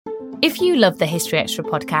If you love the History Extra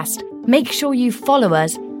podcast, make sure you follow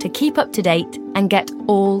us to keep up to date and get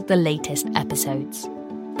all the latest episodes.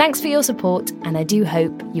 Thanks for your support, and I do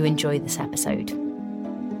hope you enjoy this episode.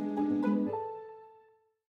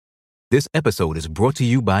 This episode is brought to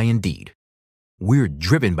you by Indeed. We're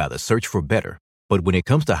driven by the search for better, but when it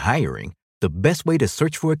comes to hiring, the best way to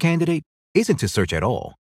search for a candidate isn't to search at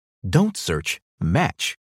all. Don't search,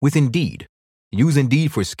 match with Indeed. Use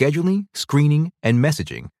Indeed for scheduling, screening, and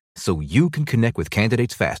messaging so you can connect with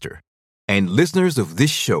candidates faster. And listeners of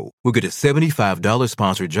this show will get a $75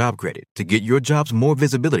 sponsored job credit to get your jobs more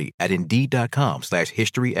visibility at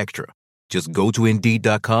Indeed.com/HistoryExtra. Just go to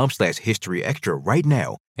Indeed.com/HistoryExtra right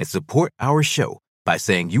now and support our show by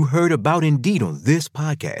saying you heard about Indeed on this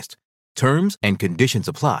podcast. Terms and conditions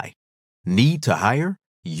apply. Need to hire?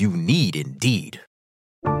 You need Indeed.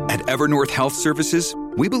 At Evernorth Health Services,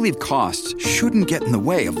 we believe costs shouldn't get in the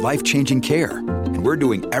way of life-changing care, and we're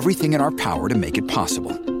doing everything in our power to make it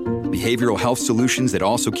possible. Behavioral health solutions that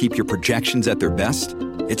also keep your projections at their best?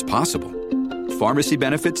 It's possible. Pharmacy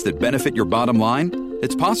benefits that benefit your bottom line?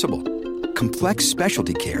 It's possible. Complex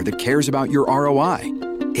specialty care that cares about your ROI?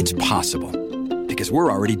 It's possible. Because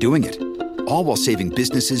we're already doing it. All while saving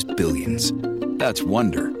businesses billions. That's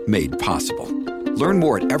Wonder made possible. Learn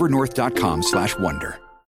more at evernorth.com/wonder.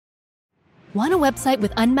 Want a website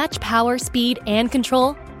with unmatched power, speed, and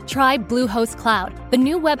control? Try Bluehost Cloud, the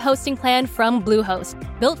new web hosting plan from Bluehost.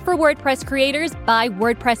 Built for WordPress creators by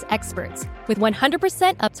WordPress experts. With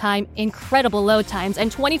 100% uptime, incredible load times,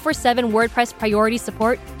 and 24/7 WordPress priority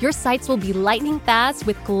support, your sites will be lightning fast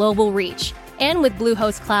with global reach. And with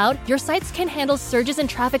Bluehost Cloud, your sites can handle surges in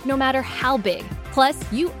traffic no matter how big. Plus,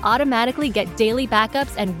 you automatically get daily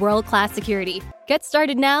backups and world-class security. Get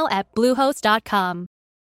started now at Bluehost.com.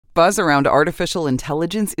 Buzz around artificial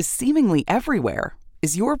intelligence is seemingly everywhere.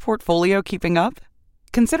 Is your portfolio keeping up?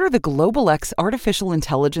 Consider the Global X Artificial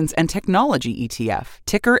Intelligence and Technology ETF,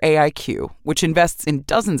 ticker AIQ, which invests in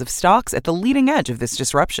dozens of stocks at the leading edge of this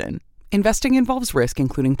disruption. Investing involves risk,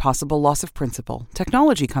 including possible loss of principal.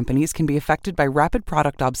 Technology companies can be affected by rapid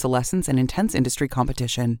product obsolescence and intense industry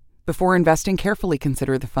competition. Before investing, carefully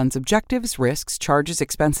consider the fund's objectives, risks, charges,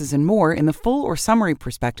 expenses, and more in the full or summary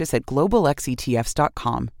prospectus at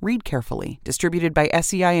globalxetfs.com. Read carefully. Distributed by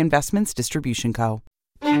SEI Investments Distribution Co.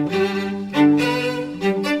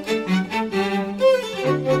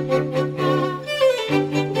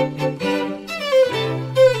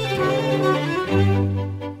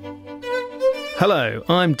 Hello,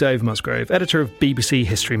 I'm Dave Musgrove, editor of BBC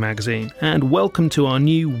History Magazine, and welcome to our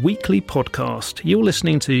new weekly podcast. You're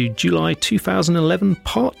listening to July 2011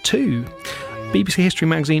 Part 2. BBC History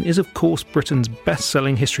Magazine is, of course, Britain's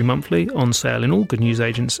best-selling history monthly, on sale in all good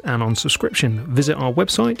newsagents and on subscription. Visit our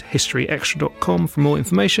website, historyextra.com, for more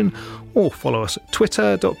information, or follow us at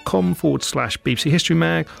twitter.com/BBC History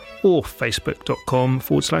Mag or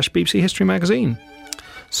facebook.com/BBC History Magazine.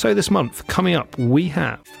 So this month, coming up, we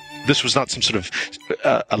have... This was not some sort of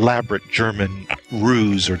elaborate German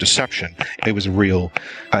ruse or deception. It was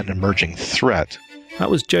an emerging threat.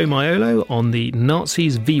 That was Joe Maiolo on the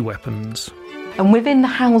Nazis' V-weapons. And within the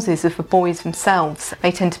houses of the boys themselves,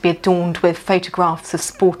 they tend to be adorned with photographs of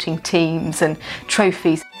sporting teams and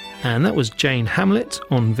trophies. And that was Jane Hamlet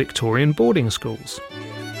on Victorian boarding schools.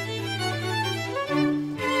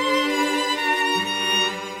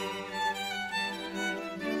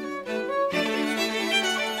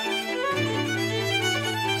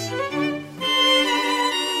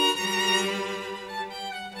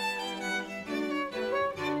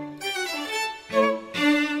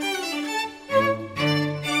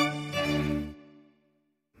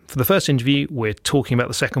 For the first interview, we're talking about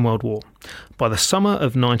the Second World War. By the summer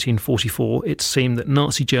of 1944, it seemed that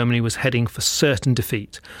Nazi Germany was heading for certain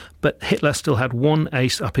defeat, but Hitler still had one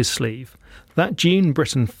ace up his sleeve. That June,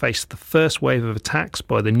 Britain faced the first wave of attacks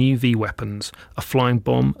by the new V-weapons, a flying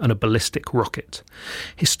bomb and a ballistic rocket.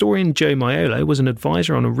 Historian Joe Maiolo was an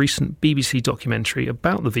advisor on a recent BBC documentary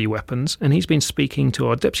about the V-weapons, and he's been speaking to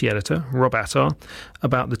our deputy editor, Rob Attar,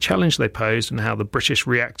 about the challenge they posed and how the British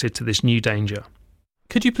reacted to this new danger.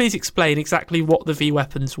 Could you please explain exactly what the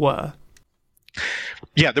V-weapons were?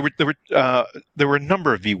 Yeah, there were a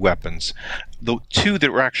number of V-weapons. The two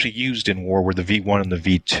that were actually used in war were the V1 and the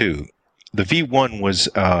V2. The V1 was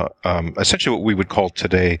essentially what we would call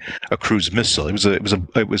today a cruise missile. It was a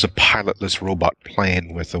pilotless robot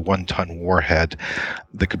plane with a 1-ton warhead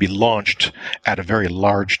that could be launched at a very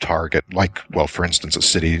large target, like, well, for instance, the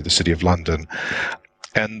city of London.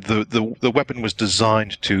 And the weapon was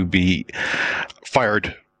designed to be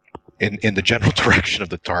fired in the general direction of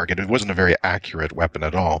the target. It wasn't a very accurate weapon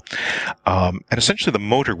at all. And essentially the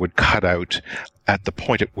motor would cut out at the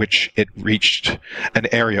point at which it reached an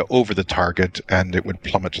area over the target, and it would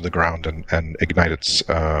plummet to the ground and ignite its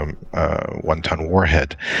 1-ton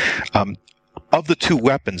warhead. Of the two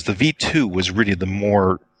weapons, the V2 was really the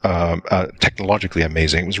more technologically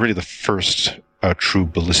amazing. It was really the first true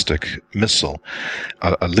ballistic missile,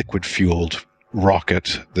 a liquid-fueled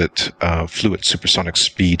rocket that flew at supersonic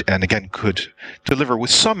speed and again could deliver with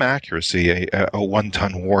some accuracy a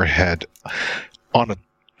 1-ton warhead on a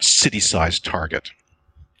city-sized target.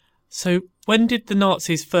 So when did the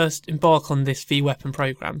Nazis first embark on this V-weapon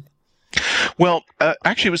program? Well,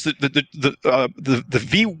 actually, it was the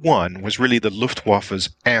V1 was really the Luftwaffe's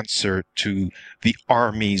answer to the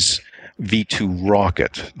Army's V2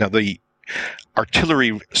 rocket. Now, the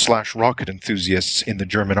artillery/rocket enthusiasts in the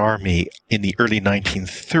German army in the early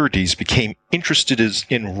 1930s became interested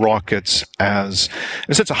in rockets as,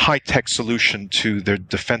 in a sense, a high-tech solution to their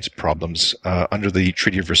defense problems. Under the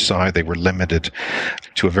Treaty of Versailles, they were limited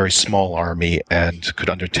to a very small army and could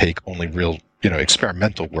undertake only real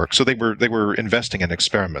experimental work. So they were investing in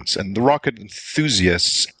experiments, and the rocket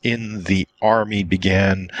enthusiasts in the army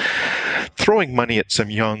began throwing money at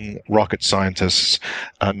some young rocket scientists,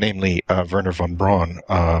 namely Wernher von Braun,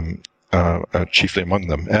 chiefly among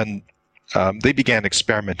them, and they began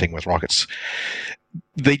experimenting with rockets.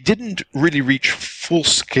 They didn't really reach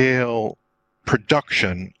full-scale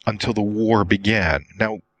production until the war began.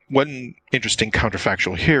 Now, one interesting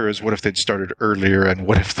counterfactual here is, what if they'd started earlier, and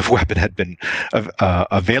what if the weapon had been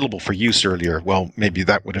available for use earlier? Well, maybe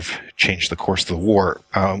that would have changed the course of the war.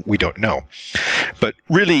 We don't know. But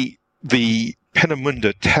really, the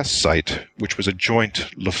Peenemünde test site, which was a joint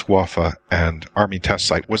Luftwaffe and Army test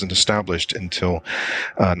site, wasn't established until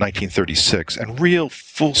 1936. And real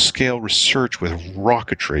full-scale research with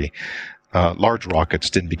rocketry, large rockets,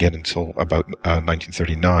 didn't begin until about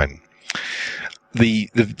 1939. The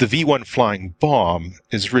V1 flying bomb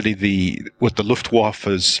is really what the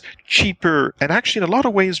Luftwaffe's cheaper and actually in a lot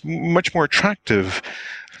of ways much more attractive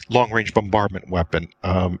long-range bombardment weapon.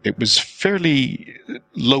 It was fairly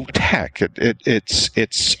low-tech.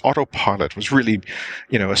 Its autopilot was really,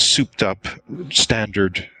 a souped-up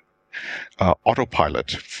standard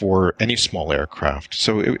autopilot for any small aircraft.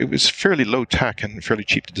 So it was fairly low-tech and fairly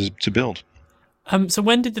cheap to build. So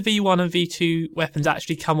when did the V1 and V2 weapons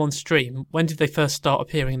actually come on stream? When did they first start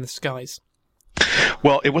appearing in the skies?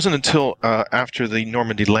 Well, it wasn't until after the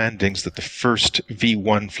Normandy landings that the first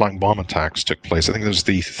V1 flying bomb attacks took place. I think it was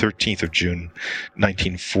the 13th of June,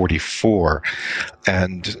 1944.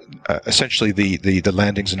 And essentially the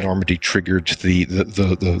landings in Normandy triggered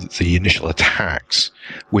the initial attacks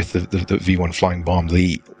with the V1 flying bomb.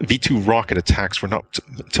 The V2 rocket attacks were not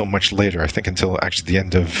until much later, I think until actually the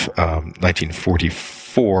end of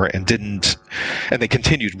 1944, and they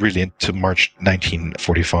continued really into March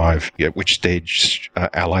 1945, at which stage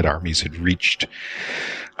Allied armies had reached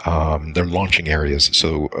their launching areas.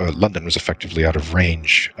 So London was effectively out of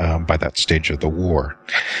range by that stage of the war.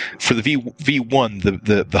 For the V1,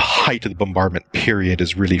 the height of the bombardment period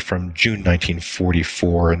is really from June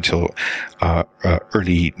 1944 until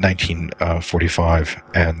early 1945,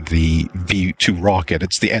 and the V2 rocket,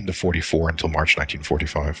 it's the end of 44 until March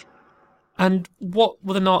 1945. And what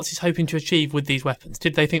were the Nazis hoping to achieve with these weapons?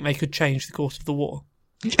 Did they think they could change the course of the war?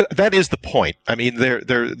 That is the point. I mean,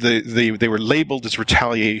 they were labeled as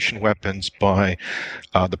retaliation weapons by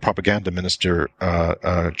the propaganda minister,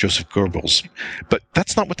 Joseph Goebbels. But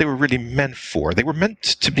that's not what they were really meant for. They were meant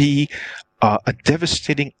to be a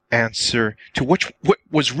devastating answer to what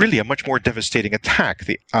was really a much more devastating attack,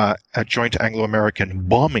 a joint Anglo-American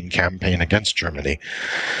bombing campaign against Germany.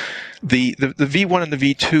 The V1 and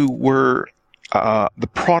the V2 were the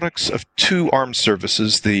products of two armed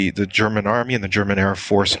services, the German Army and the German Air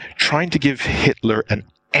Force, trying to give Hitler an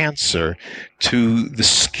answer to the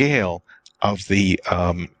scale of the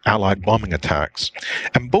Allied bombing attacks.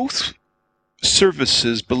 And both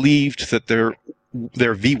services believed that their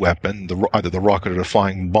V weapon, either the rocket or the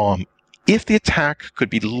flying bomb, if the attack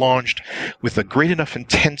could be launched with a great enough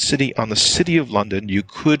intensity on the city of London, you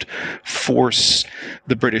could force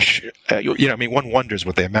the British, one wonders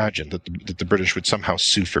what they imagined, that the British would somehow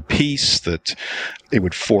sue for peace, that they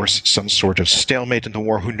would force some sort of stalemate in the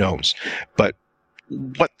war, who knows. But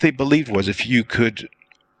what they believed was, if you could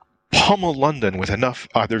pummel London with enough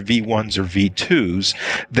either V1s or V2s,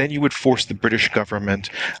 then you would force the British government,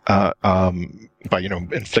 by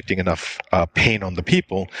inflicting enough pain on the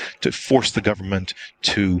people, to force the government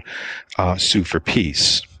to sue for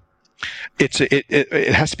peace.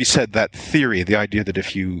 It has to be said that theory, the idea that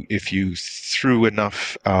if you threw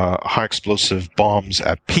enough high explosive bombs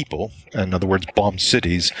at people, in other words, bomb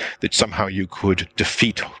cities, that somehow you could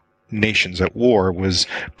defeat nations at war, was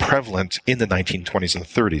prevalent in the 1920s and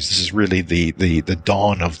 30s. This is really the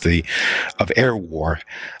dawn of air war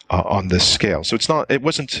on this scale. So it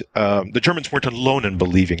wasn't the Germans weren't alone in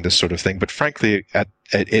believing this sort of thing, but frankly,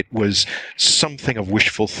 it was something of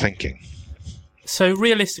wishful thinking. So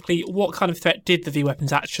realistically, what kind of threat did the V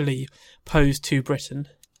weapons actually pose to Britain?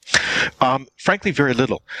 Frankly, very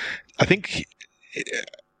little. I think,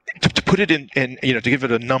 to put it in, to give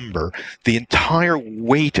it a number, the entire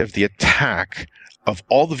weight of the attack of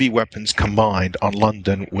all the V weapons combined on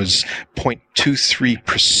London was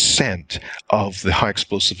 0.23% of the high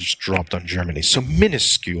explosives dropped on Germany. So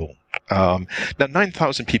minuscule. Now,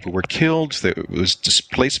 9,000 people were killed. There was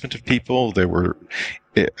displacement of people. There were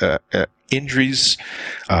injuries.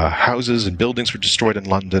 Houses and buildings were destroyed in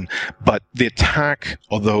London. But the attack,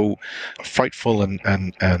 although frightful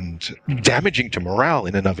and damaging to morale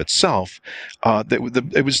in and of itself,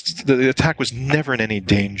 the attack was never in any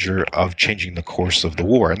danger of changing the course of the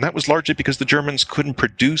war. And that was largely because the Germans couldn't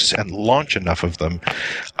produce and launch enough of them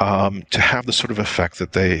to have the sort of effect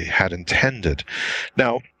that they had intended.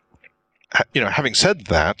 Now, having said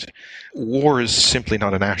that, war is simply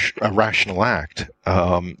not a rational act.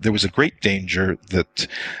 There was a great danger that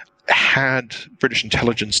had British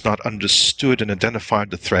intelligence not understood and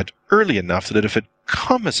identified the threat early enough that if it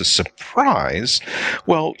come as a surprise,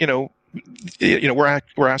 well, we're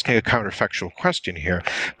asking a counterfactual question here,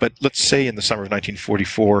 but let's say in the summer of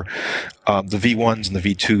 1944, the V1s and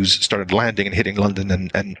the V2s started landing and hitting London,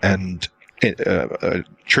 and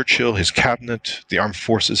Churchill, his cabinet, the armed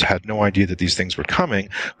forces had no idea that these things were coming.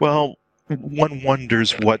 Well, one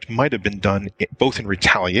wonders what might have been done both in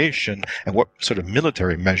retaliation and what sort of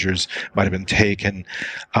military measures might have been taken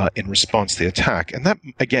in response to the attack. And that,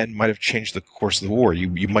 again, might have changed the course of the war.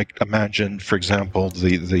 You might imagine, for example,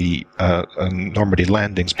 the Normandy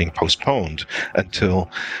landings being postponed until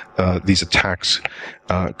these attacks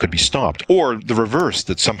could be stopped. Or the reverse,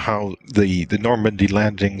 that somehow the Normandy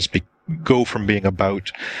landings go from being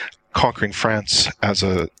about conquering France as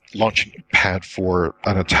a launching pad for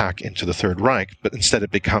an attack into the Third Reich, but instead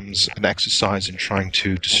it becomes an exercise in trying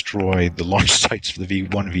to destroy the launch sites for the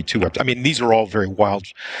V1 and V2 weapons. I mean, these are all very wild,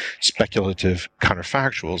 speculative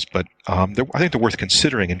counterfactuals, but I think they're worth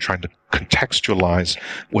considering in trying to contextualize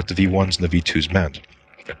what the V1s and the V2s meant.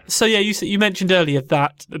 So yeah, you mentioned earlier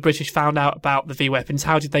that the British found out about the V weapons.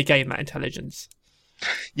 How did they gain that intelligence?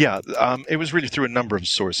 Yeah, it was really through a number of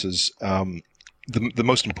sources. The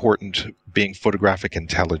most important being photographic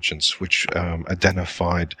intelligence, which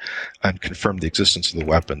identified and confirmed the existence of the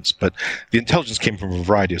weapons. But the intelligence came from a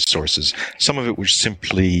variety of sources. Some of it was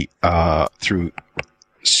simply through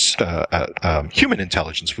human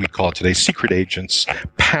intelligence, we call it today, secret agents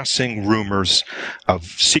passing rumors of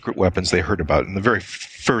secret weapons they heard about. And the very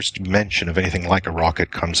first mention of anything like a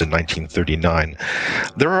rocket comes in 1939.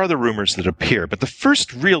 There are other rumors that appear, but the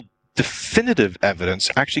first real definitive evidence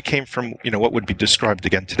actually came from, what would be described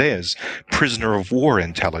again today as prisoner of war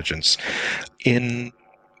intelligence. In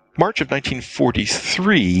March of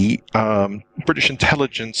 1943, British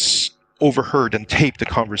intelligence overheard and taped a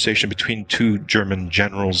conversation between two German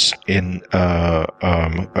generals who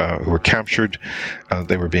were captured.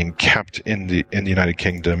 They were being kept in the United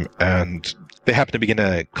Kingdom, and they happened to begin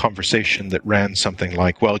a conversation that ran something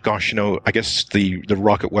like, well, gosh, I guess the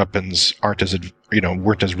rocket weapons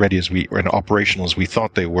weren't as ready as and operational as we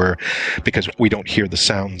thought they were, because we don't hear the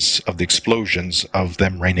sounds of the explosions of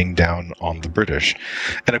them raining down on the British.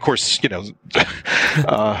 And of course, it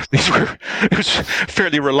was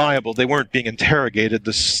fairly reliable. They weren't being interrogated.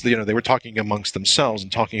 They were talking amongst themselves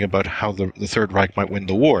and talking about how the Third Reich might win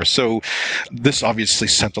the war. So this obviously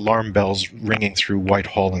sent alarm bells ringing through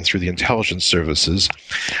Whitehall and through the intelligence services.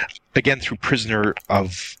 Again, through prisoner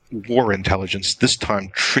of war intelligence, this time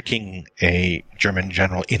tricking a German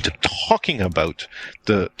general into talking about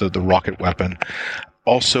the rocket weapon,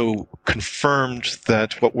 also confirmed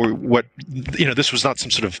that this was not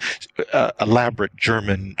some sort of elaborate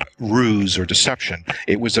German ruse or deception.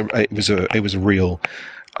 It was a real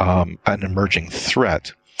an emerging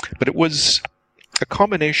threat, but it was a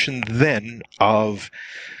combination then of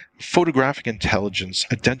photographic intelligence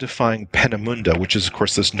identifying Peenemünde, which is, of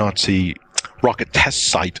course, this Nazi rocket test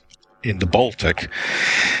site in the Baltic.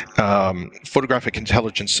 Photographic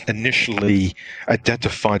intelligence initially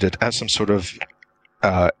identified it as some sort of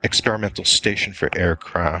experimental station for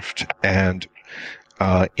aircraft, and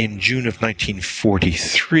in June of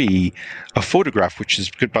 1943, a photograph, which is,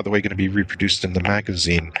 by the way, going to be reproduced in the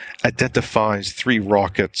magazine, identifies 3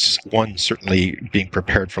 rockets, one certainly being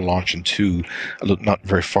prepared for launch and 2 not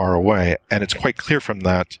very far away. And it's quite clear from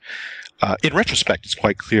that. In retrospect, it's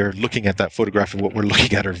quite clear, looking at that photograph, and what we're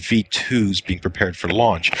looking at are V2s being prepared for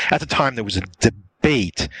launch. At the time, there was a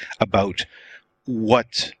debate about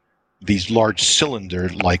what these large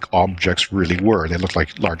cylinder-like objects really were. They looked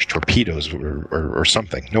like large torpedoes or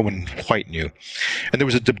something. No one quite knew. And there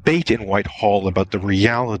was a debate in Whitehall about the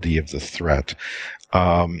reality of the threat.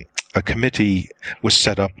 A committee was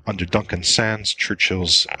set up under Duncan Sands,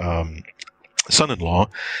 Churchill's son-in-law,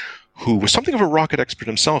 who was something of a rocket expert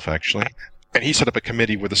himself, actually. And he set up a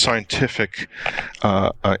committee where the scientific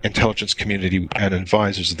intelligence community and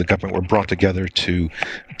advisors of the government were brought together to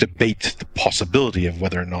debate the possibility of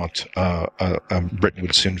whether or not Britain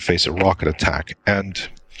would soon face a rocket attack. And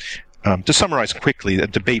to summarize quickly, a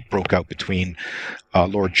debate broke out between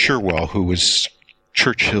Lord Cherwell, who was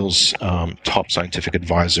Churchill's top scientific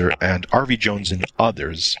advisor, and R.V. Jones and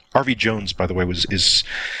others. R.V. Jones, by the way, is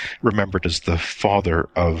remembered as the father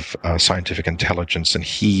of scientific intelligence, and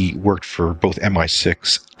he worked for both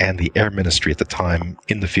MI6 and the Air Ministry at the time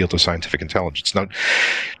in the field of scientific intelligence. Now,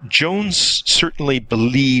 Jones certainly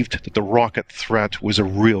believed that the rocket threat was a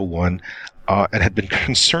real one, and had been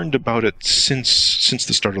concerned about it since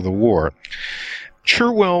the start of the war.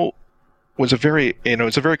 Cherwell was a very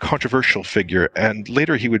controversial figure, and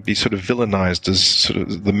later he would be sort of villainized as sort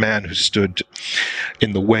of the man who stood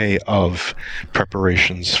in the way of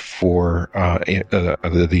preparations for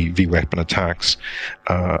the V-weapon attacks,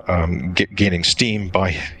 gaining steam by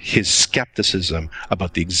his skepticism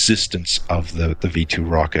about the existence of the V2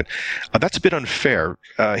 rocket. That's a bit unfair.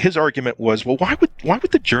 His argument was, well, why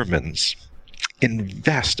would the Germans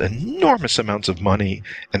invest enormous amounts of money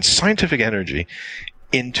and scientific energy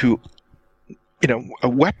into a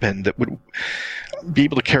weapon that would be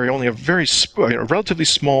able to carry only a relatively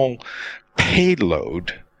small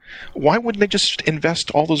payload? Why wouldn't they just invest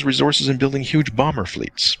all those resources in building huge bomber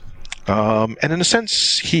fleets? And in a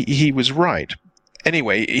sense, he was right.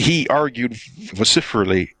 Anyway, he argued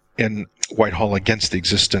vociferously in Whitehall against the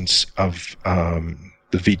existence of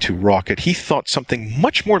the V2 rocket. He thought something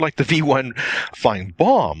much more like the V1 flying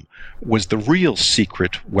bomb was the real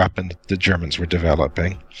secret weapon that the Germans were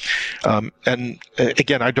developing. And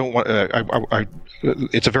again, I don't want.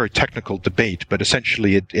 It's a very technical debate, but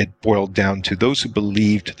essentially it boiled down to those who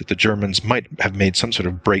believed that the Germans might have made some sort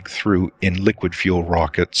of breakthrough in liquid fuel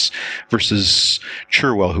rockets, versus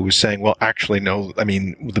Cherwell, who was saying, well, actually, no. I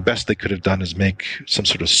mean, the best they could have done is make some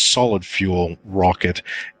sort of solid fuel rocket.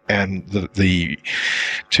 And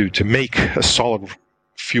to make a solid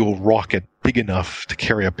fuel rocket big enough to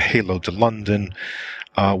carry a payload to London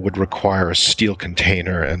would require a steel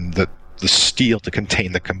container, and that the steel to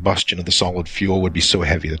contain the combustion of the solid fuel would be so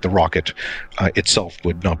heavy that the rocket itself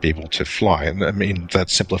would not be able to fly. And I mean, that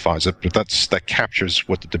simplifies it, but that captures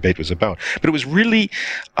what the debate was about. But it was really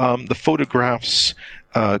the photographs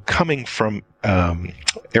coming from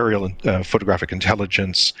aerial photographic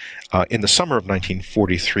intelligence in the summer of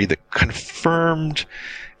 1943 that confirmed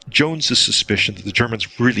Jones's suspicion that the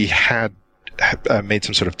Germans really had made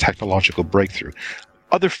some sort of technological breakthrough.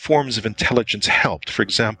 Other forms of intelligence helped. For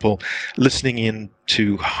example, listening in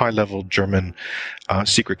to high-level German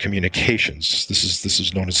secret communications. This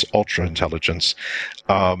is known as ultra intelligence.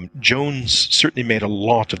 Jones certainly made a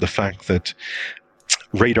lot of the fact that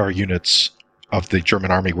radar units of the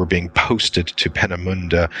German army were being posted to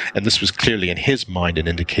Peenemünde, and this was clearly in his mind an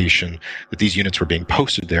indication that these units were being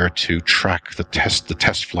posted there to track the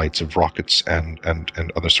test flights of rockets and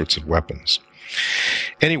other sorts of weapons.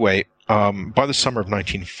 Anyway, by the summer of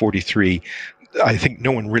 1943, I think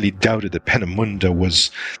no one really doubted that Peenemünde was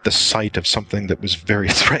the site of something that was very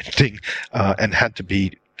threatening and had to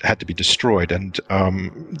be destroyed, and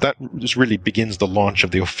that just really begins the launch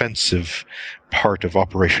of the offensive part of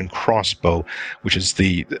Operation Crossbow, which is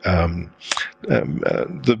the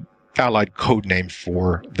Allied code name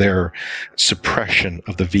for their suppression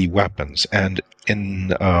of the V weapons. And on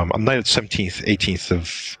the night of the 17th, 18th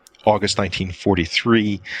of August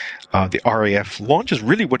 1943, the RAF launches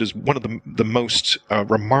really what is one of the most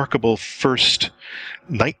remarkable first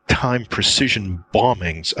nighttime precision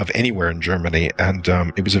bombings of anywhere in Germany. And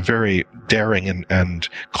it was a very daring and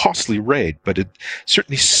costly raid, but it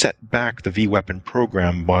certainly set back the V-weapon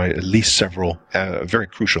program by at least several very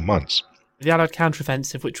crucial months. The Allied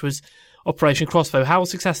counteroffensive, which was Operation Crossbow, how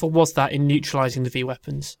successful was that in neutralising the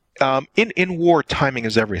V-weapons? In war, timing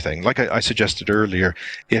is everything. Like I suggested earlier,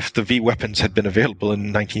 if the V weapons had been available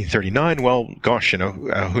in 1939, well, gosh,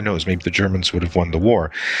 who knows? Maybe the Germans would have won the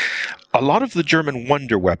war. A lot of the German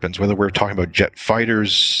wonder weapons, whether we're talking about jet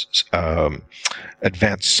fighters,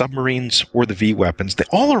 advanced submarines, or the V weapons, they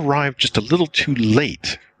all arrived just a little too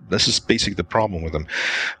late. This is basically the problem with them.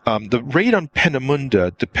 The raid on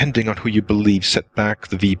Peenemünde, depending on who you believe, set back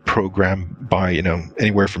the V program by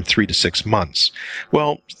anywhere from 3 to 6 months.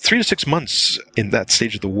 Well, 3 to 6 months in that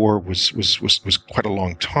stage of the war was quite a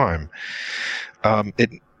long time.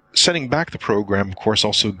 Setting back the program, of course,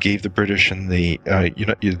 also gave the British and the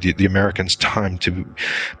Americans time to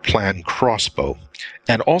plan Crossbow,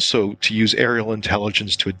 and also to use aerial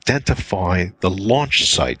intelligence to identify the launch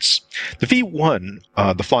sites. The V-1,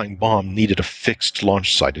 the flying bomb, needed a fixed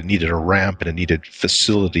launch site. It needed a ramp and it needed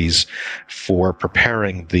facilities for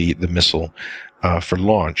preparing the missile for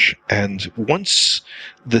launch. And once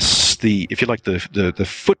the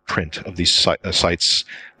footprint of these sites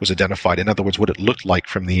was identified, in other words, what it looked like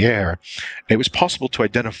from the air, it was possible to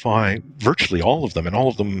identify virtually all of them. And all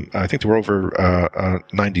of them, I think there were over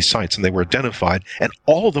 90 sites, and they were identified, and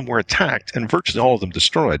all of them were attacked, and virtually all of them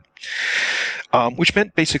destroyed. Which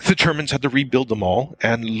meant basically the Germans had to rebuild them all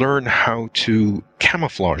and learn how to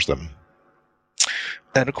camouflage them.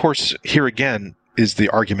 And of course, here again is the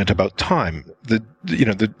argument about time. The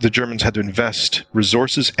Germans had to invest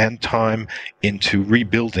resources and time into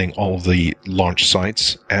rebuilding all the launch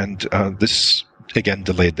sites, and this again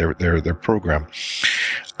delayed their program.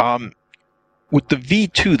 With the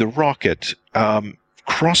V-2, the rocket,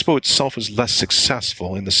 Crossbow itself was less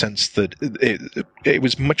successful in the sense that it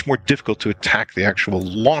was much more difficult to attack the actual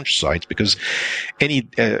launch sites, because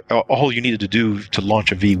all you needed to do to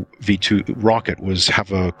launch a V-2 rocket was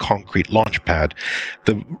have a concrete launch pad.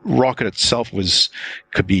 The rocket itself was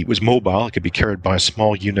mobile. It could be carried by a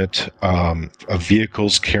small unit of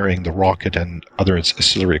vehicles carrying the rocket and other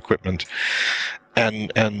ancillary equipment.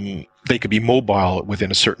 And they could be mobile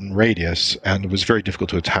within a certain radius, and it was very difficult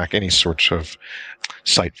to attack any sort of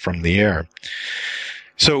site from the air.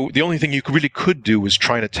 So the only thing you really could do was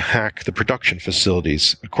try and attack the production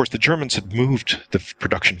facilities. Of course, the Germans had moved the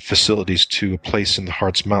production facilities to a place in the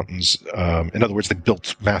Harz Mountains. In other words, they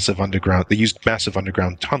used massive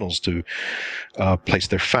underground tunnels to place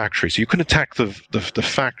their factory. So you couldn't attack the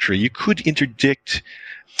factory. You could interdict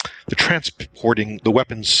the transporting, the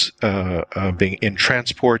weapons being in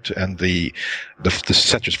transport, and the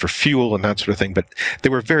centers for fuel and that sort of thing, but they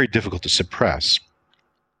were very difficult to suppress.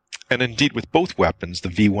 And indeed, with both weapons, the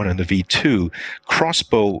V-1 and the V-2,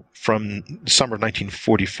 Crossbow from the summer of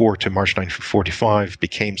 1944 to March 1945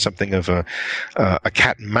 became something of a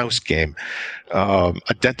cat and mouse game,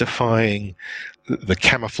 identifying the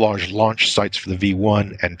camouflage launch sites for the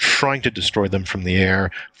V-1 and trying to destroy them from the air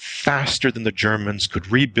faster than the Germans could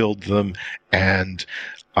rebuild them and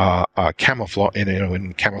camouflage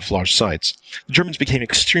in camouflage sites. The Germans became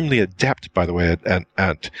extremely adept, by the way,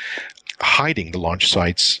 at hiding the launch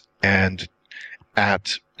sites and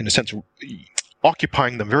at, in a sense,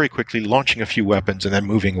 occupying them very quickly, launching a few weapons, and then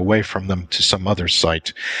moving away from them to some other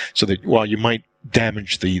site, so that while you might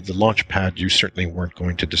damage the launch pad, you certainly weren't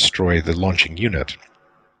going to destroy the launching unit.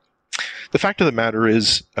 The fact of the matter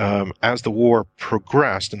is, as the war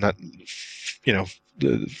progressed, and that,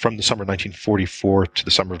 from the summer of 1944 to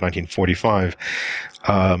the summer of 1945,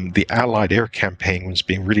 the Allied air campaign was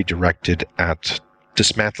being really directed at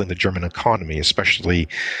dismantling the German economy, especially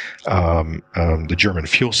the German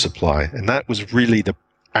fuel supply. And that was really the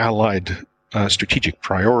Allied strategic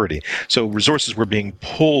priority. So resources were being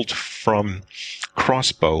pulled from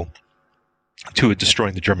Crossbow to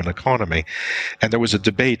destroying the German economy. And there was a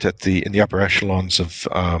debate in the upper echelons of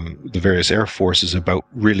the various air forces about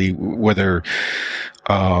really whether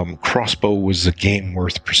Crossbow was a game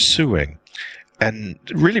worth pursuing. And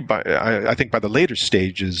really, I think by the later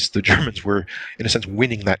stages, the Germans were, in a sense,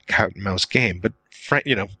 winning that cat and mouse game. But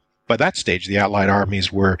by that stage, the Allied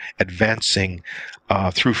armies were advancing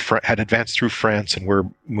had advanced through France and were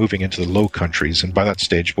moving into the Low Countries. And by that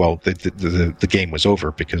stage, well, the game was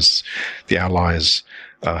over, because the Allies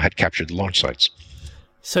had captured the launch sites.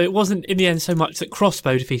 So it wasn't, in the end, so much that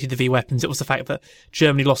Crossbow defeated the V-weapons. It was the fact that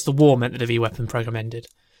Germany lost the war meant that the V-weapon program ended.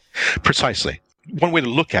 Precisely. One way to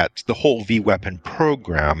look at the whole V-weapon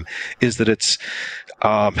program is that it's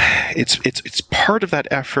part of that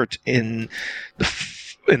effort in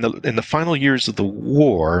the final years of the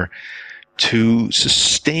war to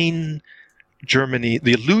sustain Germany,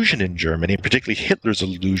 the illusion in Germany, particularly Hitler's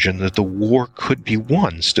illusion that the war could be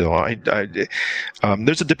won still.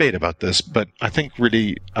 There's a debate about this, but I think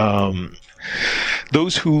really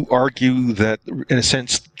those who argue that, in a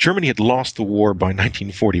sense, Germany had lost the war by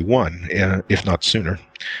 1941, if not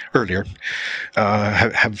earlier,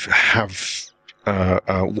 have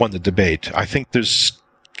won the debate. I think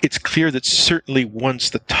it's clear that certainly once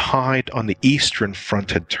the tide on the Eastern Front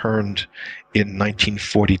had turned in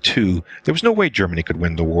 1942, there was no way Germany could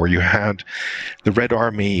win the war. You had the Red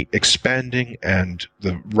Army expanding and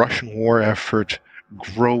the Russian war effort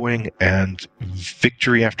growing, and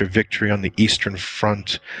victory after victory on the Eastern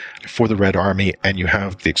Front for the Red Army, and you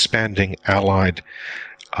have the expanding Allied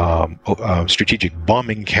strategic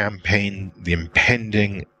bombing campaign, the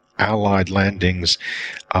impending Allied landings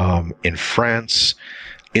in France.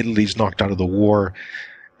 Italy's knocked out of the war.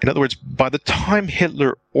 In other words, by the time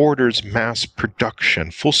Hitler orders mass production,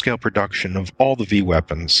 full-scale production of all the V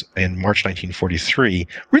weapons in March 1943,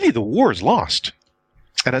 really the war is lost.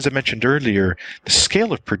 And as I mentioned earlier, the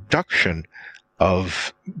scale of production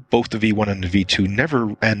of both the V1 and the V2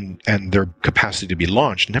 never, and their capacity to be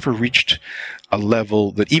launched, never reached a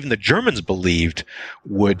level that even the Germans believed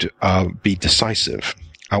would be decisive.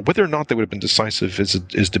 Whether or not they would have been decisive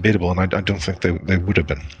is debatable, and I don't think they would have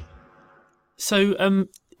been. So,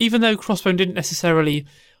 even though Crossbone didn't necessarily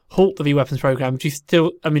halt the V-weapons program, do you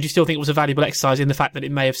still think it was a valuable exercise in the fact that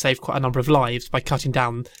it may have saved quite a number of lives by cutting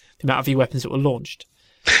down the amount of V-weapons that were launched?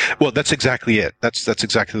 Well, that's exactly it. That's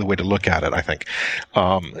exactly the way to look at it, I think,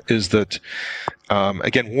 is that,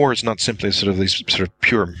 again, war is not simply sort of these sort of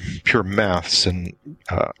pure maths and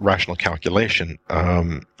rational calculation.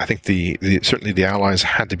 I think certainly the Allies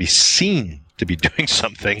had to be seen to be doing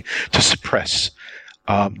something to suppress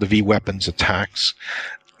the V weapons attacks.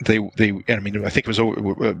 I think it was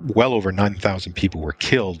well over 9,000 people were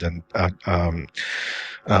killed, and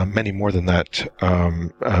many more than that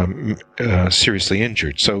seriously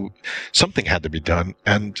injured. So something had to be done,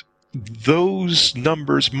 and those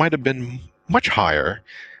numbers might have been much higher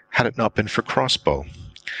had it not been for Crossbow.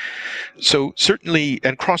 So certainly,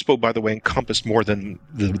 and Crossbow, by the way, encompassed more than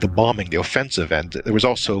the bombing, the offensive end. There was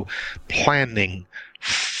also planning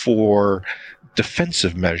for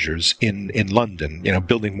defensive measures in London,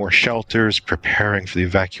 building more shelters, preparing for the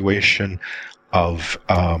evacuation of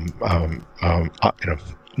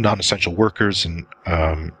non-essential workers and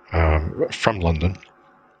from London.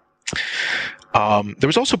 There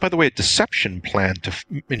was also, by the way, a deception plan to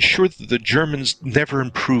ensure that the Germans never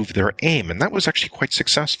improved their aim, and that was actually quite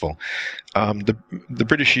successful. The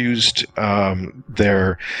British used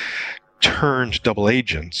their turned double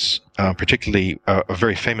agents, particularly a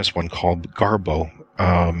very famous one called Garbo,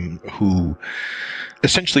 who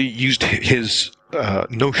essentially used his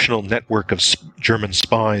notional network of German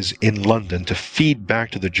spies in London to feed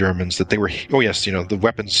back to the Germans that they were, the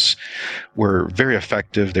weapons were very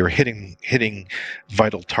effective. They were hitting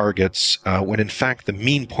vital targets, when in fact the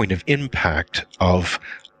mean point of impact of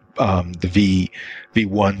the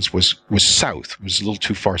V1s was south, was a little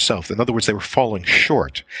too far south. In other words, they were falling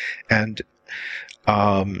short. And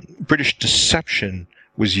British deception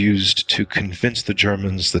was used to convince the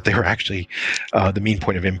Germans that they were actually the mean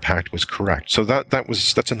point of impact was correct. So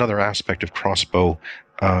that's another aspect of Crossbow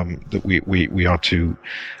that we ought to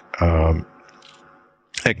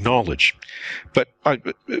acknowledge. But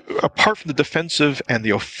apart from the defensive and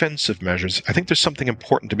the offensive measures, I think there's something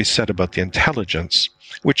important to be said about the intelligence,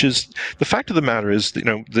 which is the fact of the matter is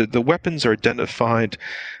that, the weapons are identified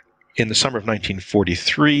in the summer of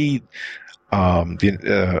 1943.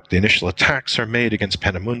 The initial attacks are made against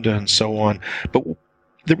Peenemünde and so on. But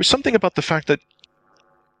there was something about the fact that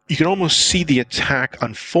you can almost see the attack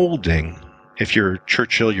unfolding. If you're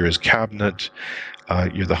Churchill, you're his cabinet,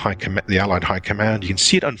 you're the Allied High Command. You can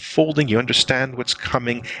see it unfolding. You understand what's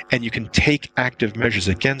coming, and you can take active measures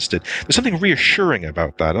against it. There's something reassuring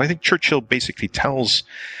about that, and I think Churchill basically tells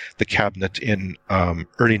the cabinet in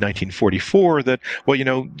early 1944 that,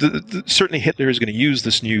 certainly Hitler is going to use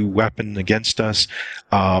this new weapon against us.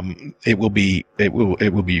 It will be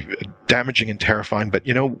damaging and terrifying, but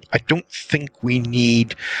I don't think we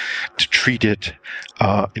need to treat it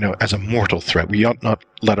as a mortal threat. We ought not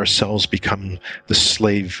let ourselves become the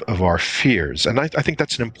slave of our fears. And I think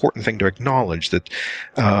that's an important thing to acknowledge, that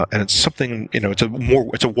and it's something,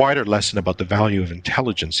 it's a wider lesson about the value of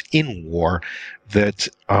intelligence in war, that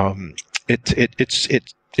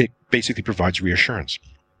it basically provides reassurance.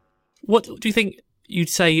 What do you think you'd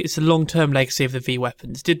say is the long-term legacy of the V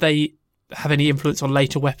weapons? Did they have any influence on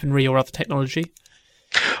later weaponry or other technology?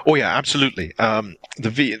 Oh yeah, absolutely. Von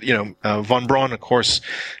Braun, of course,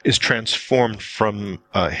 is transformed from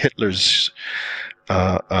Hitler's,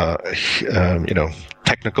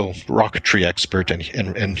 technical rocketry expert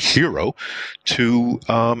and hero to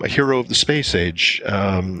a hero of the space age.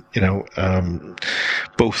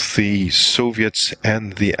 Both the Soviets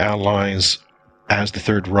and the Allies, as the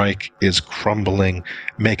Third Reich is crumbling,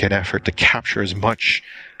 make an effort to capture as much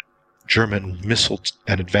German missile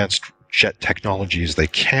and advanced jet technology as they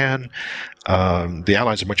can. The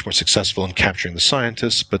Allies are much more successful in capturing the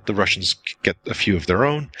scientists, but the Russians get a few of their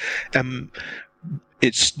own.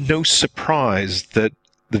 It's no surprise that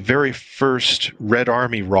the very first Red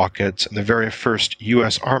Army rockets and the very first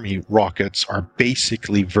U.S. Army rockets are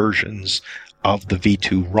basically versions of the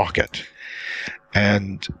V-2 rocket.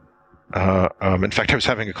 And in fact, I was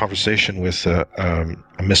having a conversation with a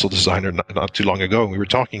missile designer not too long ago, and we were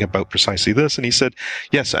talking about precisely this. And he said,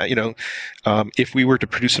 "Yes, if we were to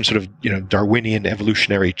produce some sort of Darwinian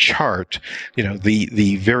evolutionary chart,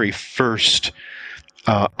 the very first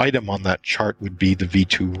item on that chart would be the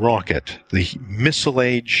V-2 rocket. The missile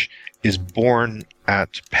age is born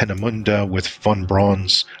at Peenemünde with von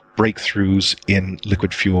Braun's breakthroughs in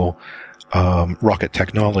liquid fuel rocket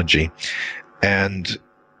technology, and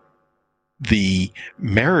the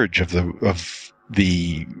marriage of the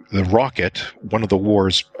rocket, one of the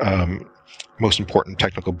war's most important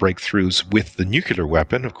technical breakthroughs, with the nuclear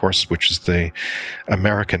weapon, of course, which is the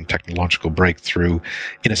American technological breakthrough,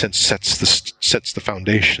 in a sense sets the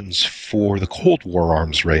foundations for the Cold War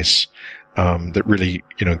arms race that really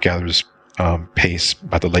gathers pace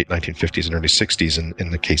by the late 1950s and early 60s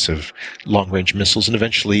in the case of long-range missiles and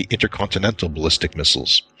eventually intercontinental ballistic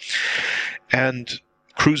missiles. And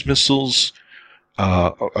cruise missiles,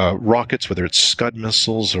 rockets, whether it's Scud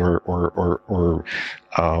missiles or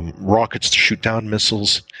rockets to shoot down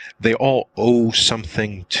missiles, they all owe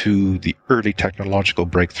something to the early technological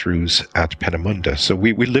breakthroughs at Peenemünde. So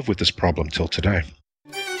we live with this problem till today.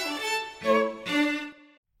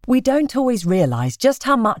 We don't always realise just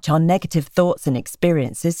how much our negative thoughts and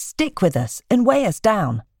experiences stick with us and weigh us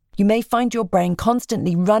down. You may find your brain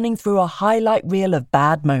constantly running through a highlight reel of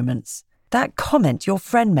bad moments. That comment your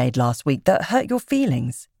friend made last week that hurt your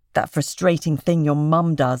feelings. That frustrating thing your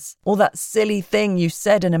mum does. Or that silly thing you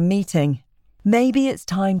said in a meeting. Maybe it's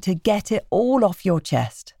time to get it all off your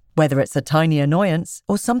chest. Whether it's a tiny annoyance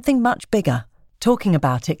or something much bigger, talking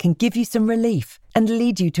about it can give you some relief and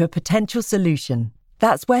lead you to a potential solution.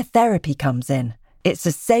 That's where therapy comes in. It's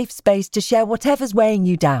a safe space to share whatever's weighing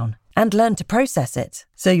you down and learn to process it,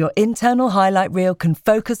 so your internal highlight reel can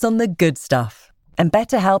focus on the good stuff. And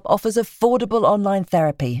BetterHelp offers affordable online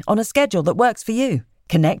therapy on a schedule that works for you.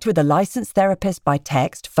 Connect with a licensed therapist by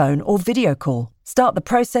text, phone, or video call. Start the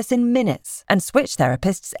process in minutes and switch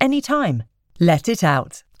therapists anytime. Let it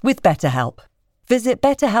out with BetterHelp. Visit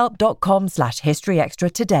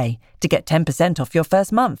betterhelp.com/historyextra today to get 10% off your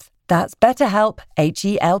first month. That's BetterHelp,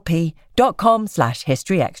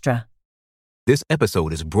 HELP.com/historyextra. This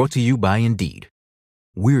episode is brought to you by Indeed.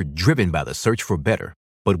 We're driven by the search for better,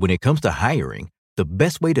 but when it comes to hiring, the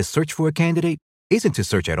best way to search for a candidate isn't to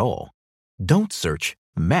search at all. Don't search,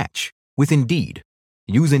 match with Indeed.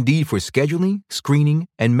 Use Indeed for scheduling, screening,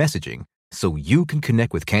 and messaging so you can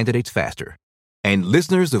connect with candidates faster. And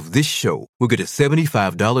listeners of this show will get a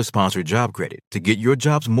 $75 sponsored job credit to get your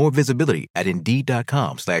jobs more visibility at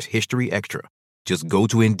Indeed.com/historyextra. Just go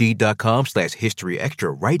to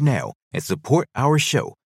Indeed.com/historyextra right now and support our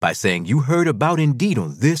show by saying you heard about Indeed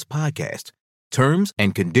on this podcast. Terms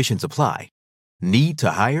and conditions apply. Need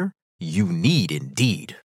to hire? You need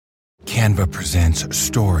Indeed. Canva presents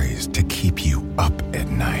stories to keep you up at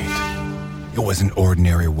night. It was an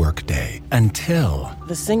ordinary workday until...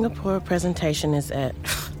 The Singapore presentation is at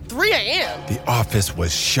 3 a.m. The office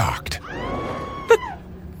was shocked. But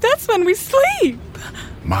that's when we sleep.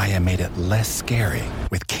 Maya made it less scary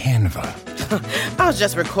with Canva. I'll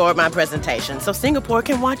just record my presentation so Singapore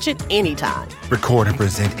can watch it anytime. Record and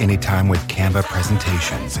present anytime with Canva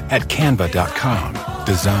presentations at canva.com.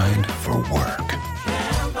 Designed for work.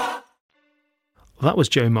 That was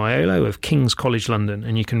Joe Maiolo of King's College London,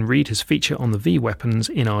 and you can read his feature on the V weapons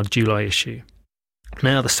in our July issue.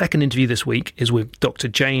 Now, the second interview this week is with Dr.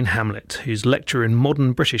 Jane Hamlet, who's lecturer in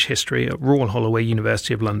modern British history at Royal Holloway,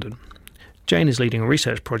 University of London. Jane is leading a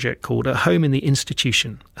research project called A Home in the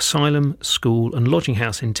Institution, Asylum, School and Lodging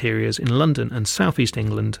House Interiors in London and South East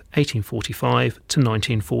England, 1845 to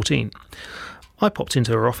 1914. I popped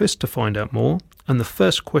into her office to find out more, and the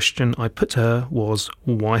first question I put to her was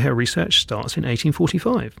why her research starts in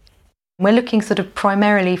 1845. We're looking sort of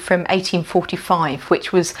primarily from 1845,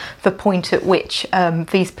 which was the point at which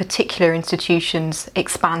these particular institutions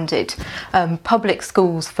expanded. Public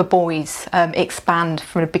schools for boys expand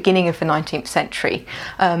from the beginning of the 19th century.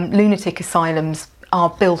 Lunatic asylums are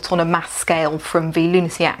built on a mass scale from the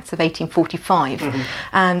Lunacy Acts of 1845,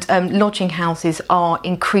 and lodging houses are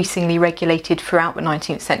increasingly regulated throughout the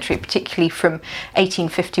 19th century, particularly from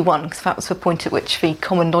 1851, because that was the point at which the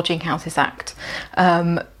Common Lodging Houses Act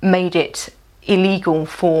made it illegal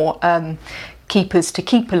for keepers to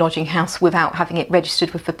keep a lodging house without having it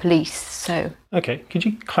registered with the police. So, okay, could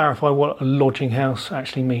you clarify what a lodging house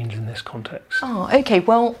actually means in this context? Oh, okay.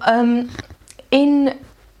 Well, in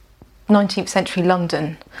 19th century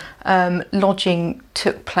London, lodging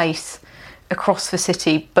took place across the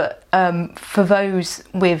city, but for those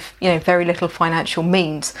with very little financial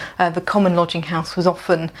means, the common lodging house was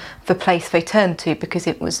often the place they turned to because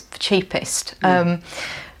it was the cheapest.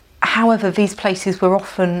 However, these places were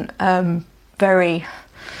often very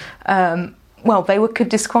they were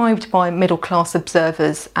described by middle class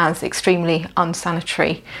observers as extremely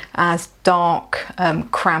unsanitary, as dark,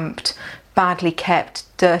 cramped, badly kept,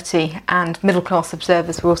 dirty, and middle-class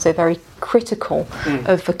observers were also very critical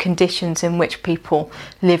of the conditions in which people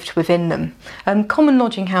lived within them. Common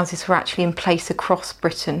lodging houses were actually in place across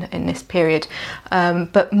Britain in this period,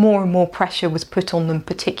 but more and more pressure was put on them,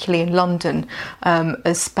 particularly in London,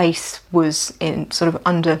 as space was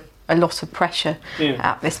under a lot of pressure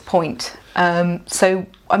at this point. So,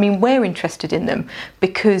 I mean, we're interested in them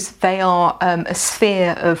because they are a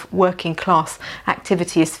sphere of working class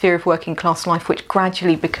activity, a sphere of working class life which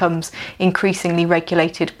gradually becomes increasingly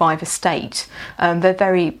regulated by the state. They're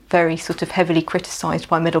very, very sort of heavily criticised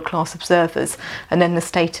by middle class observers, and then the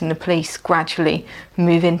state and the police gradually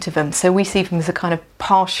move into them. So we see them as a kind of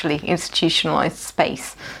partially institutionalised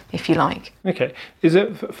space, if you like. Okay, is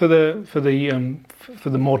it for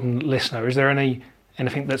the modern listener? Is there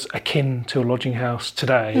anything that's akin to a lodging house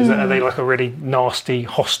today? Are they like a really nasty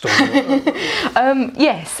hostel?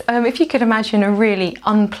 Yes, if you could imagine a really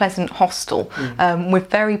unpleasant hostel with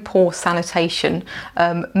very poor sanitation,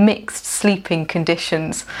 mixed sleeping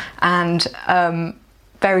conditions, and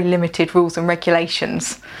very limited rules and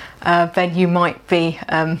regulations, then you might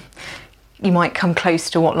come close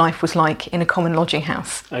to what life was like in a common lodging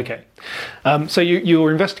house. Okay. So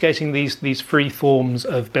you're investigating these three forms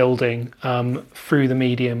of building through the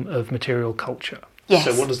medium of material culture. Yes.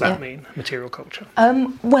 So what does that mean, material culture?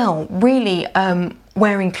 Well, really,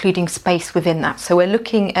 we're including space within that. So we're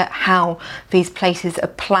looking at how these places are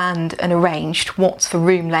planned and arranged, what's the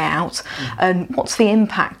room layout, and what's the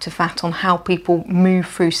impact of that on how people move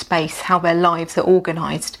through space, how their lives are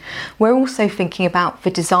organised. We're also thinking about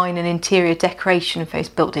the design and interior decoration of those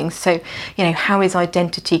buildings. So, how is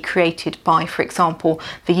identity created by, for example,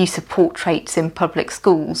 the use of portraits in public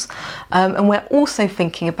schools? And we're also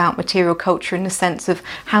thinking about material culture in the sense of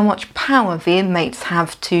how much power the inmates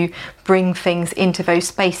have to bring things into those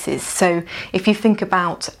spaces. So if you think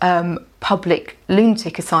about public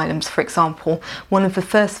lunatic asylums, for example, one of the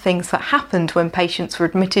first things that happened when patients were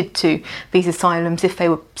admitted to these asylums, if they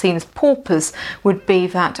were seen as paupers, would be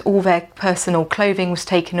that all their personal clothing was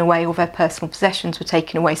taken away, all their personal possessions were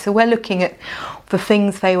taken away. So we're looking at the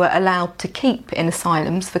things they were allowed to keep in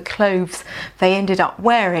asylums, the clothes they ended up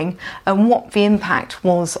wearing, and what the impact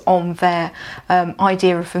was on their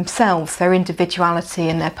idea of themselves, their individuality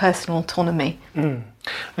and their personal autonomy.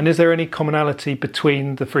 And is there any commonality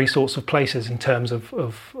between the three sorts of places in terms of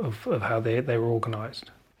how they were organised?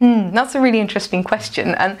 That's a really interesting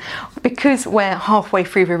question, and because we're halfway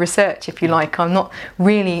through the research, if you like, I'm not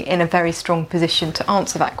really in a very strong position to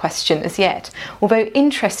answer that question as yet. Although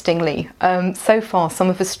interestingly, so far some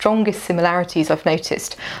of the strongest similarities I've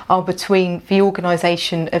noticed are between the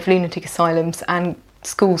organisation of lunatic asylums and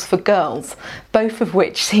schools for girls, both of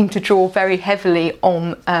which seem to draw very heavily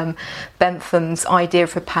on Bentham's idea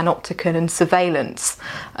of a panopticon and surveillance,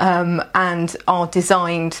 and are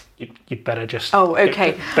designed... You'd better just... Oh,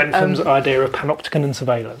 okay. Bentham's idea of panopticon and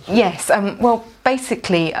surveillance. Yes, well,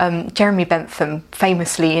 basically, Jeremy Bentham,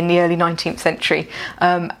 famously in the early 19th century,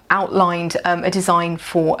 outlined a design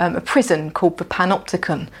for a prison called the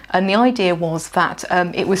panopticon. And the idea was that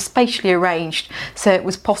it was spatially arranged, so it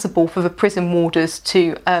was possible for the prison warders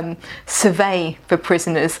to survey the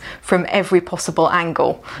prisoners from every possible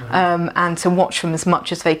angle, and to watch them as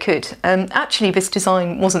much as they could. Actually, this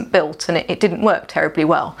design wasn't built, and it didn't work terribly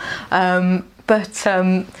well. But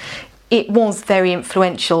it was very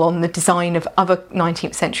influential on the design of other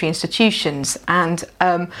 19th century institutions, and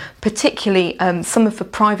particularly some of the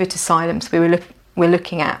private asylums we were we're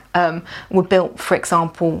looking at were built, for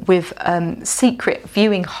example, with secret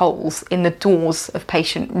viewing holes in the doors of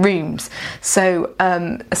patient rooms. So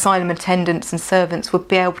asylum attendants and servants would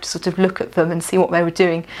be able to sort of look at them and see what they were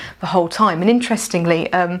doing the whole time. And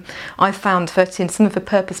interestingly, I found that in some of the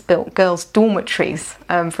purpose-built girls' dormitories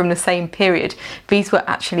from the same period, these were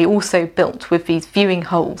actually also built with these viewing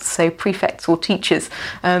holes, so prefects or teachers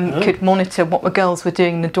could monitor what the girls were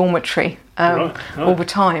doing in the dormitory all the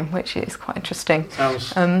time, which is quite interesting.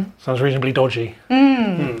 Sounds reasonably dodgy.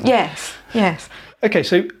 Yes. Okay,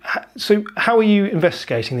 so how are you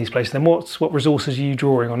investigating these places then? What resources are you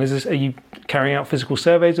drawing on? Are you carrying out physical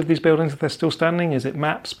surveys of these buildings if they're still standing? Is it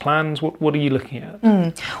maps, plans? What are you looking at?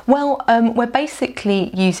 Well, we're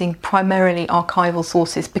basically using primarily archival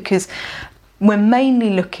sources because we're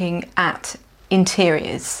mainly looking at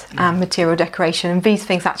interiors and material decoration, and these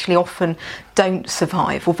things actually often don't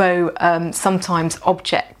survive, although sometimes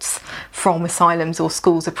objects from asylums or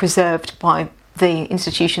schools are preserved by the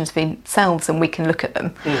institutions themselves and we can look at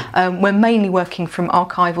them. We're mainly working from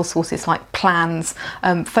archival sources like plans.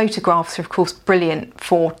 Photographs are of course brilliant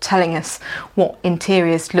for telling us what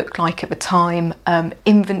interiors looked like at the time,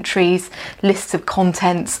 inventories, lists of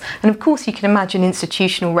contents, and of course you can imagine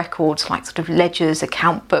institutional records like sort of ledgers,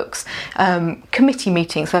 account books, committee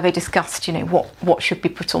meetings where they discussed what should be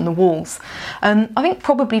put on the walls. I think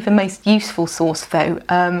probably the most useful source though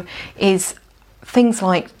is things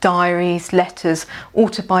like diaries, letters,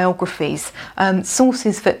 autobiographies,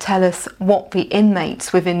 sources that tell us what the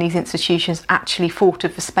inmates within these institutions actually thought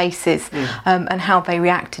of the spaces and how they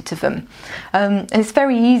reacted to them. And it's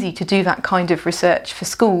very easy to do that kind of research for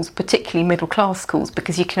schools, particularly middle class schools,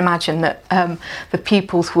 because you can imagine that the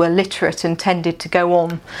pupils were literate and tended to go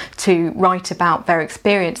on to write about their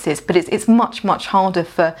experiences. But it's much, much harder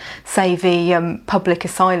for, say, the public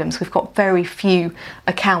asylums. We've got very few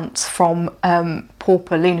accounts from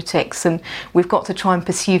pauper lunatics, and we've got to try and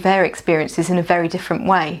pursue their experiences in a very different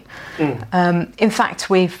way. In fact,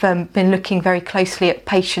 we've been looking very closely at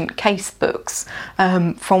patient case books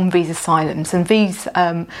from these asylums, and these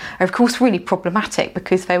are of course really problematic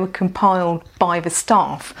because they were compiled by the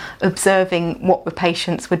staff observing what the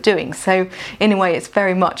patients were doing. So in a way it's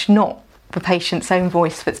very much not the patient's own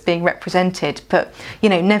voice that's being represented, but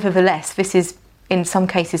nevertheless this is in some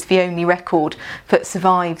cases the only record that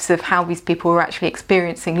survives of how these people were actually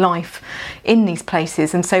experiencing life in these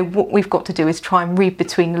places. And so what we've got to do is try and read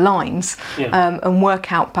between the lines and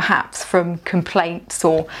work out perhaps from complaints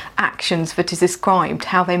or actions that is described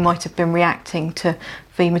how they might have been reacting to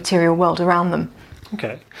the material world around them.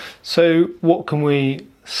 Okay, so what can we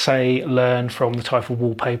learn from the type of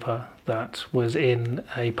wallpaper that was in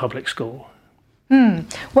a public school?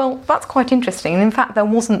 Well, that's quite interesting. And in fact, there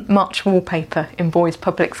wasn't much wallpaper in boys'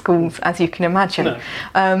 public schools, as you can imagine. No.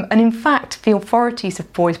 And in fact, the authorities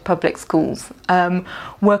of boys' public schools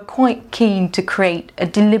were quite keen to create a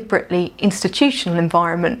deliberately institutional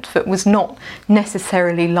environment that was not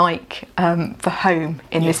necessarily like the home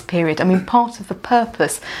in this period. I mean, part of the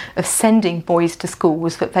purpose of sending boys to school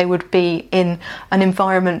was that they would be in an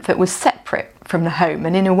environment that was separate from the home.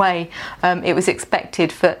 And in a way, it was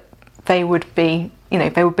expected that they would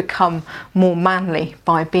become more manly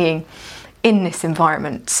by being in this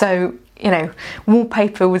environment. So,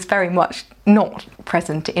 wallpaper was very much not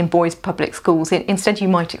present in boys' public schools. Instead, you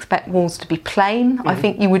might expect walls to be plain. I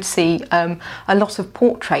think you would see a lot of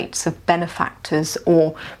portraits of benefactors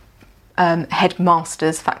or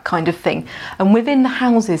headmasters, that kind of thing. And within the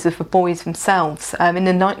houses of the boys themselves, in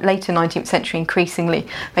the later 19th century increasingly,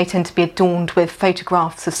 they tend to be adorned with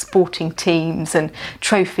photographs of sporting teams, and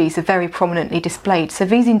trophies are very prominently displayed. So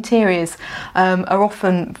these interiors are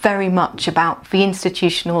often very much about the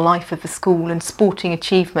institutional life of the school, and sporting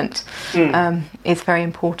achievement is very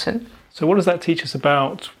important. So what does that teach us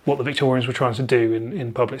about what the Victorians were trying to do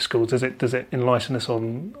in public schools? Does it enlighten us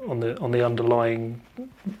on the underlying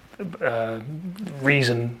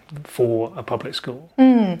reason for a public school?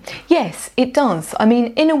 Yes, it does. I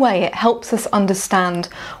mean, in a way, it helps us understand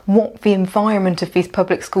what the environment of these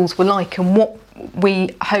public schools were like, and what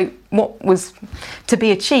we hope, what was to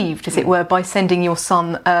be achieved, as it were, by sending your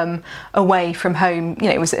son away from home.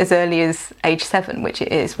 It was as early as age 7, which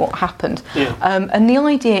is what happened. And the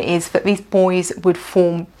idea is that these boys would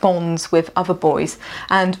form bonds with other boys,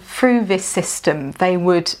 and through this system they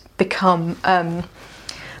would become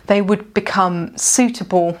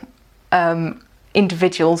suitable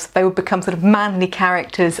individuals. They would become sort of manly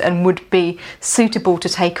characters and would be suitable to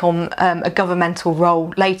take on a governmental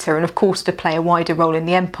role later, and of course to play a wider role in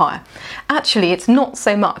the empire. Actually, it's not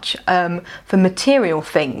so much the material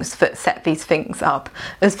things that set these things up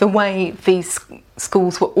as the way these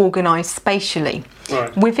schools were organised spatially.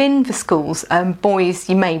 Right. Within the schools, boys,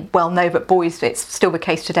 you may well know, but boys, it's still the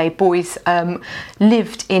case today, boys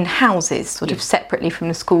lived in houses, sort of separately from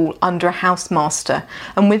the school, under a housemaster.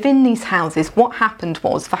 And within these houses, what happened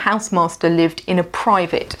was the housemaster lived in a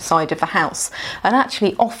private side of the house, and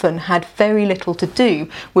actually often had very little to do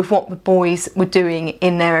with what the boys were doing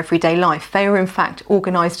in their everyday life. They were in fact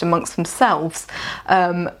organised amongst themselves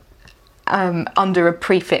under a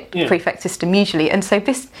prefect system usually, and so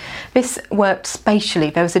this worked spatially.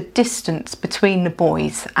 There was a distance between the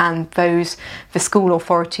boys and the school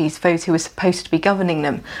authorities, those who were supposed to be governing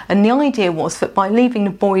them, and the idea was that by leaving the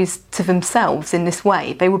boys to themselves in this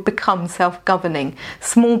way, they would become self-governing.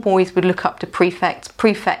 Small boys would look up to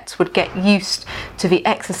prefects would get used to the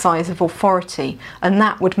exercise of authority, and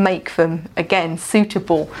that would make them again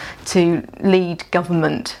suitable to lead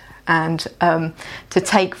government and to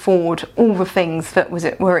take forward all the things that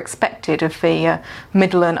were expected of the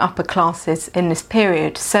middle and upper classes in this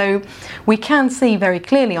period. So we can see very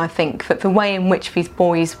clearly, I think, that the way in which these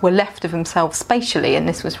boys were left of themselves spatially, and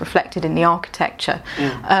this was reflected in the architecture,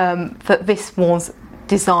 that this was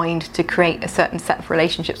designed to create a certain set of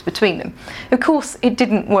relationships between them. Of course, it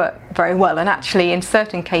didn't work very well, and actually in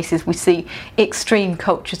certain cases we see extreme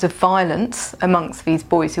cultures of violence amongst these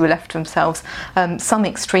boys who were left to themselves, some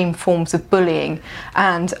extreme forms of bullying,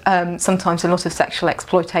 and sometimes a lot of sexual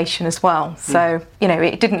exploitation as well. So,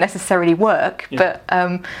 it didn't necessarily work, but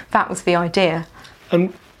that was the idea.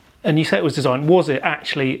 And you say it was designed. Was it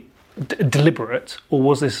actually deliberate, or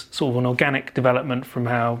was this sort of an organic development from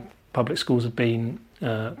how public schools had been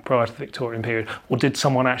prior to the Victorian period, or did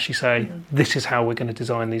someone actually say, this is how we're going to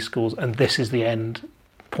design these schools and this is the end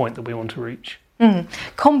point that we want to reach?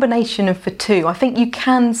 Combination of the two. I think you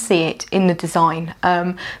can see it in the design,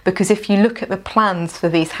 because if you look at the plans for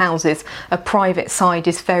these houses, a private side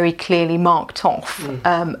is very clearly marked off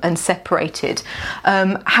and separated.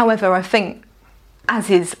 However, I think, as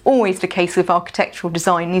is always the case with architectural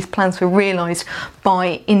design, these plans were realised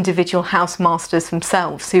by individual housemasters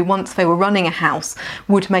themselves, who once they were running a house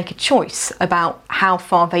would make a choice about how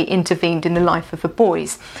far they intervened in the life of the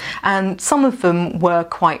boys. And some of them were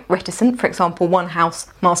quite reticent. For example, one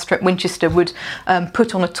housemaster at Winchester would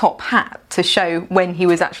put on a top hat to show when he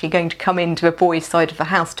was actually going to come into a boys' side of the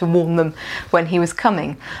house, to warn them when he was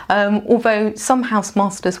coming. Although some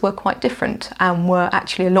housemasters were quite different and were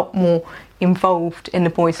actually a lot more involved in the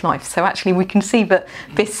boy's life. So actually we can see that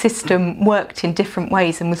this system worked in different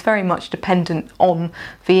ways and was very much dependent on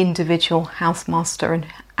the individual housemaster and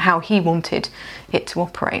how he wanted it to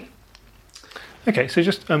operate. Okay, so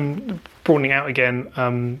just broadening out again,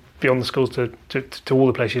 beyond the schools to all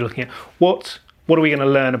the places you're looking at, what are we going to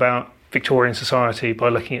learn about Victorian society by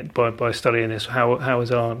looking at by studying this? How is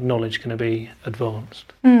our knowledge going to be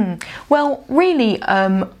advanced? Well, really,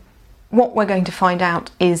 what we're going to find out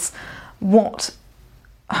is what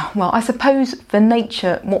the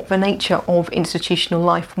nature of institutional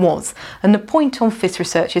life was. And the point of this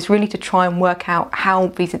research is really to try and work out how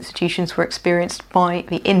these institutions were experienced by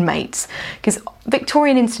the inmates, because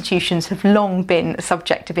Victorian institutions have long been a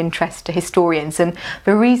subject of interest to historians, and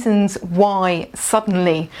the reasons why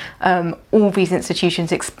suddenly all these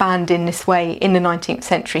institutions expand in this way in the 19th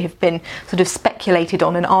century have been sort of speculated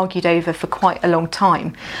on and argued over for quite a long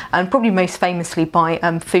time, and probably most famously by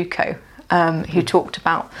Foucault, who talked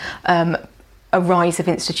about a rise of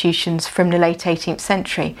institutions from the late 18th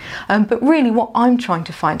century. But really what I'm trying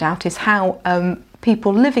to find out is how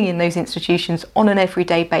people living in those institutions on an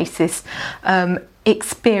everyday basis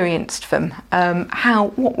experienced them,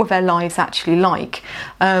 what were their lives actually like,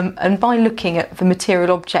 and by looking at the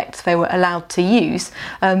material objects they were allowed to use,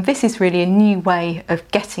 this is really a new way of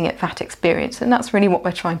getting at that experience, and that's really what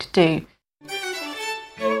we're trying to do.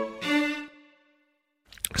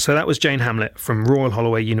 So that was Jane Hamlet from Royal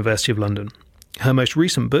Holloway, University of London. Her most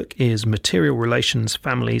recent book is Material Relations,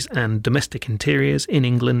 Families and Domestic Interiors in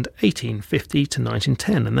England 1850 to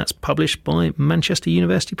 1910, and that's published by Manchester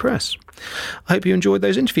University Press. I hope you enjoyed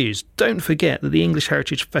those interviews. Don't forget that the English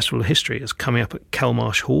Heritage Festival of History is coming up at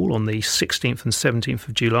Kelmarsh Hall on the 16th and 17th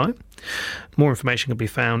of July. More information can be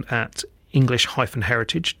found at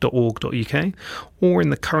english-heritage.org.uk or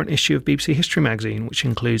in the current issue of BBC History magazine, which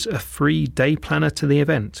includes a free day planner to the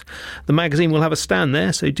event. The magazine will have a stand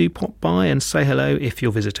there, so do pop by and say hello if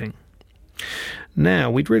you're visiting.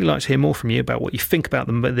 Now, we'd really like to hear more from you about what you think about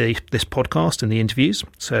this podcast and the interviews.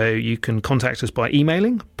 So you can contact us by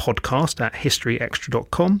emailing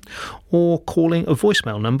podcast@historyextra.com or calling a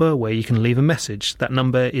voicemail number where you can leave a message. That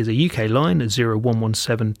number is a UK line at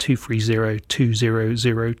 0117 230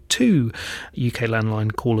 2002. UK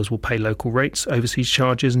landline callers will pay local rates. Overseas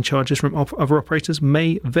charges and charges from other operators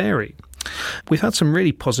may vary. We've had some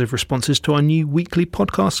really positive responses to our new weekly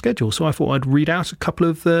podcast schedule, so I thought I'd read out a couple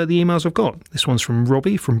of the emails I've got. This one's from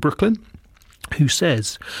Robbie from Brooklyn, who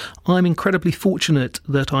says, I'm incredibly fortunate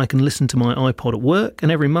that I can listen to my iPod at work, and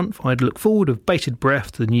every month I'd look forward with bated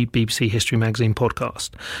breath to the new BBC History Magazine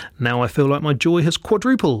podcast. Now I feel like my joy has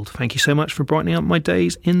quadrupled. Thank you so much for brightening up my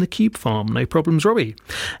days in the Cube Farm. No problems, Robbie.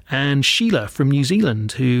 And Sheila from New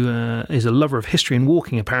Zealand, who is a lover of history and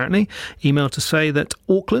walking apparently, emailed to say that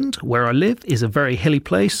Auckland, where I live, is a very hilly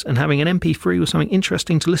place, and having an MP3 was something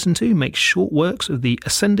interesting to listen to makes short works of the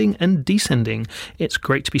ascending and descending. It's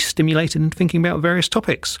great to be stimulated and thinking about various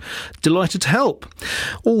topics. Delighted to help.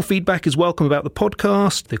 All feedback is welcome about the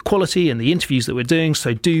podcast, the quality and the interviews that we're doing,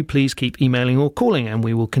 so do please keep emailing or calling and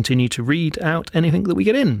we will continue to read out anything that we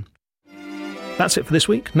get in. That's it for this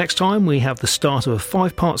week. Next time we have the start of a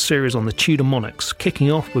 5-part series on the Tudor monarchs,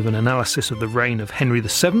 kicking off with an analysis of the reign of Henry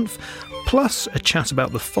VII, plus a chat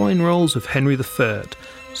about the fine roles of Henry III.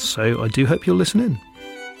 So I do hope you'll listen in.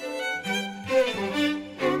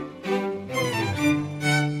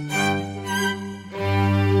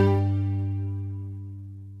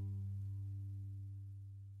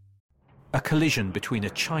 A collision between a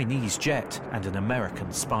Chinese jet and an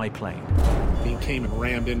American spy plane. He came and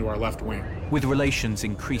rammed into our left wing. With relations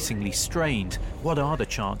increasingly strained, what are the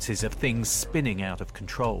chances of things spinning out of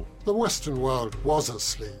control? The Western world was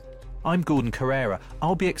asleep. I'm Gordon Carrera.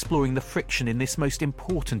 I'll be exploring the friction in this most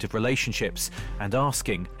important of relationships and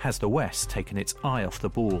asking, has the West taken its eye off the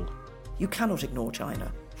ball? You cannot ignore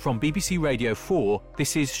China. From BBC Radio 4,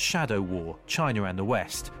 this is Shadow War, China and the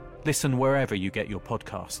West. Listen wherever you get your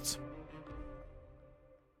podcasts.